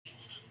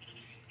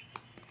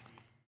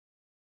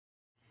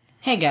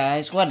Hey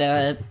guys, what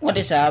up? What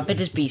is up?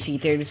 It is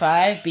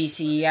BC35,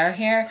 BCER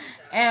here,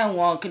 and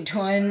welcome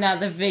to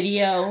another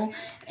video.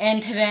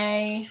 And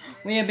today,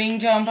 we are being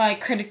joined by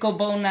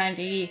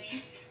Criticalbowl90.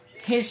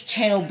 His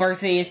channel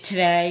birthday is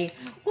today.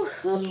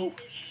 Woohoo!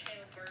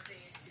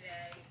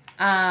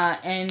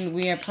 And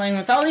we are playing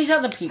with all these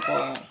other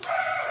people.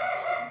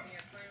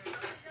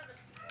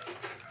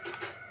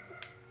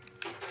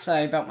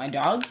 Sorry about my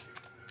dog.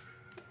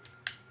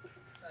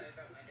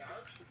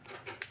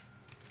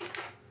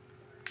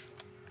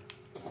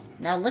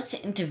 Now let's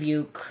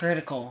interview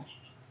Critical.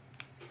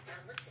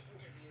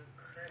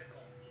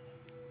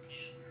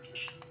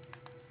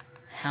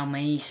 How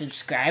many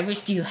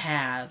subscribers do you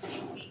have?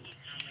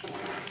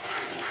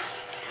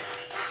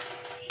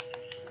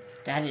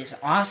 That is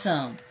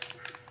awesome.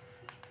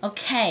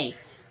 Okay,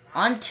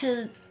 on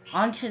to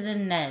the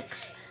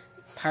next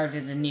part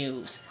of the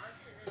news.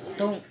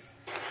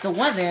 The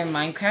weather in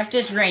Minecraft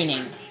is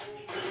raining.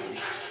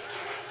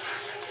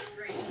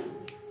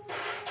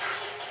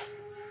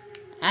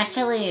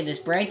 Actually, it is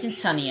bright and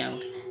sunny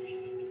out.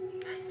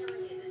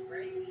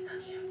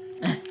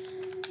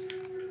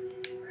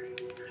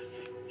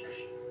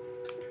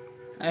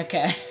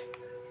 Okay.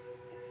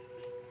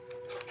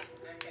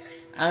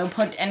 I'll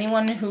put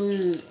anyone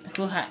who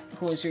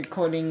is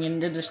recording in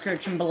the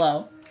description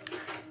below.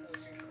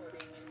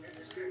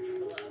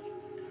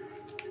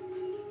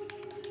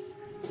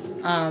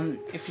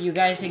 If you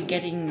guys are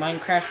getting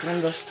Minecraft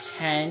Windows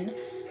 10,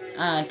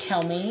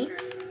 tell me.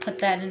 Put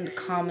that in the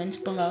comments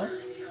below.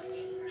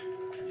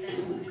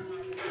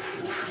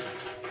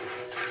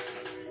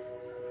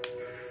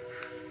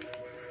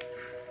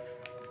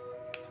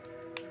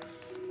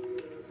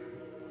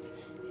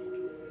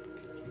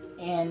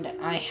 And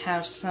I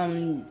have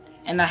some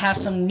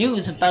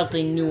news about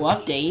the new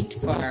update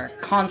for our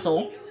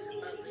console.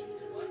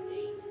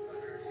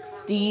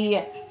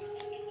 The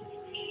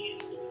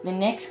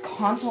next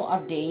console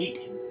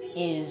update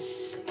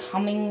is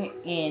coming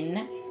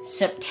in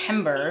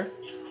September.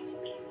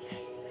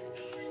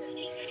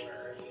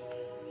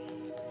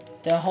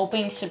 They're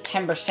hoping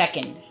September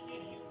 2nd.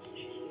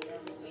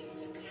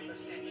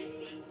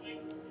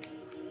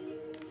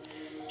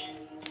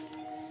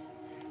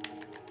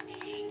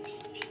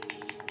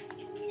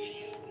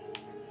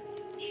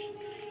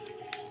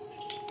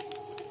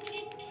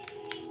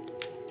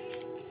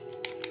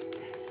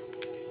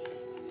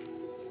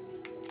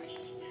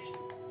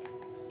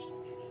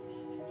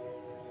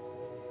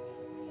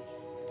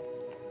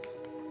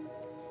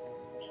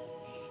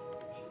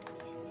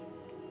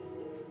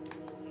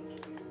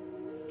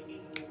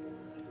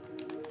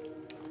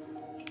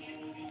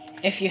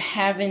 If you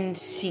haven't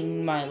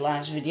seen my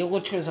last video,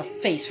 which was a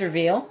face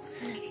reveal,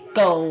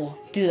 go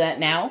do that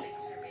now.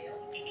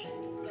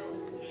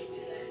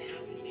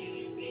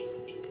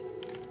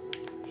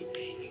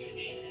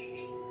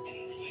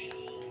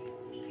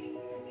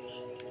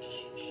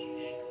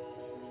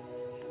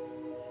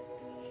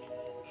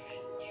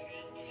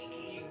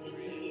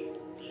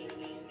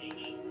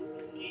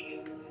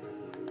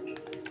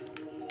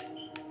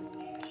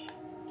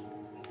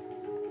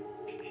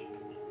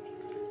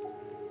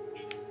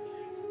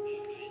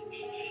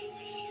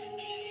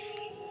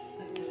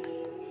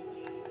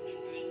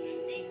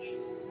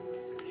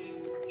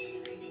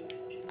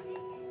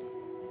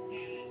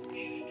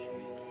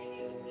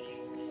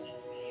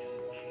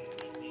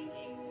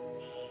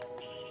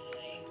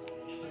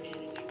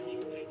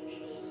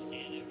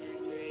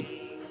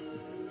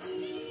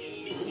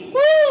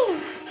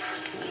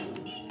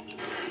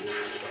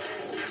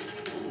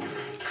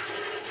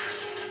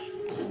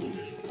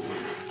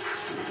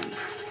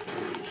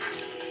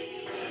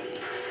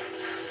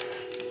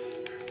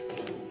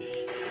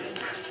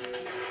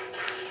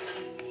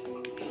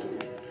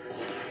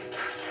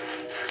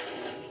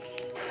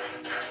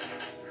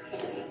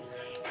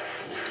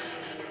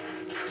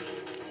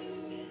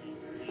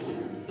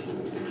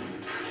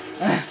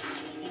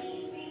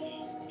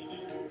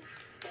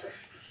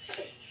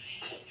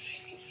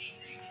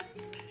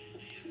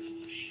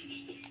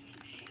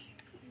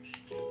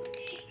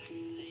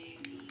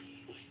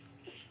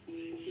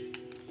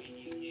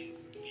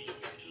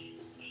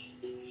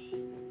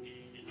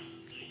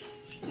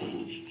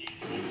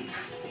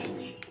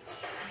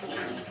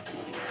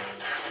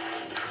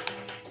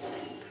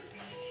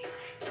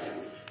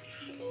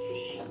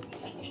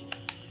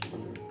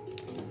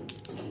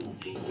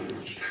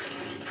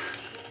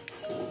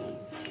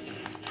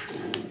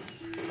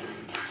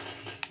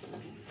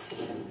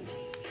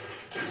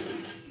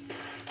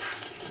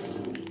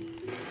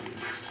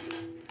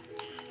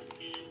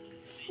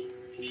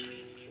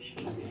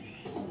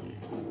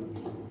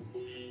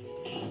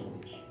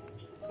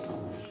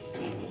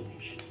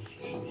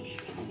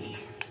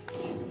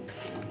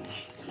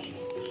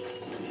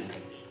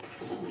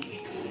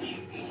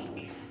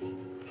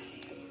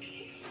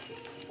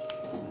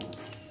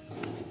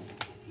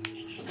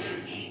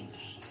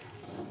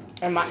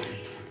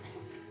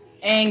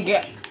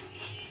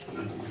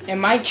 And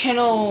my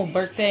channel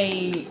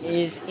birthday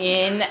is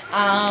in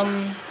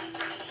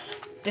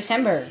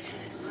December.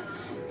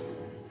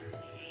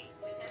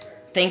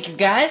 Thank you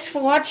guys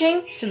for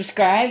watching.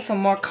 Subscribe for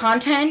more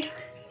content.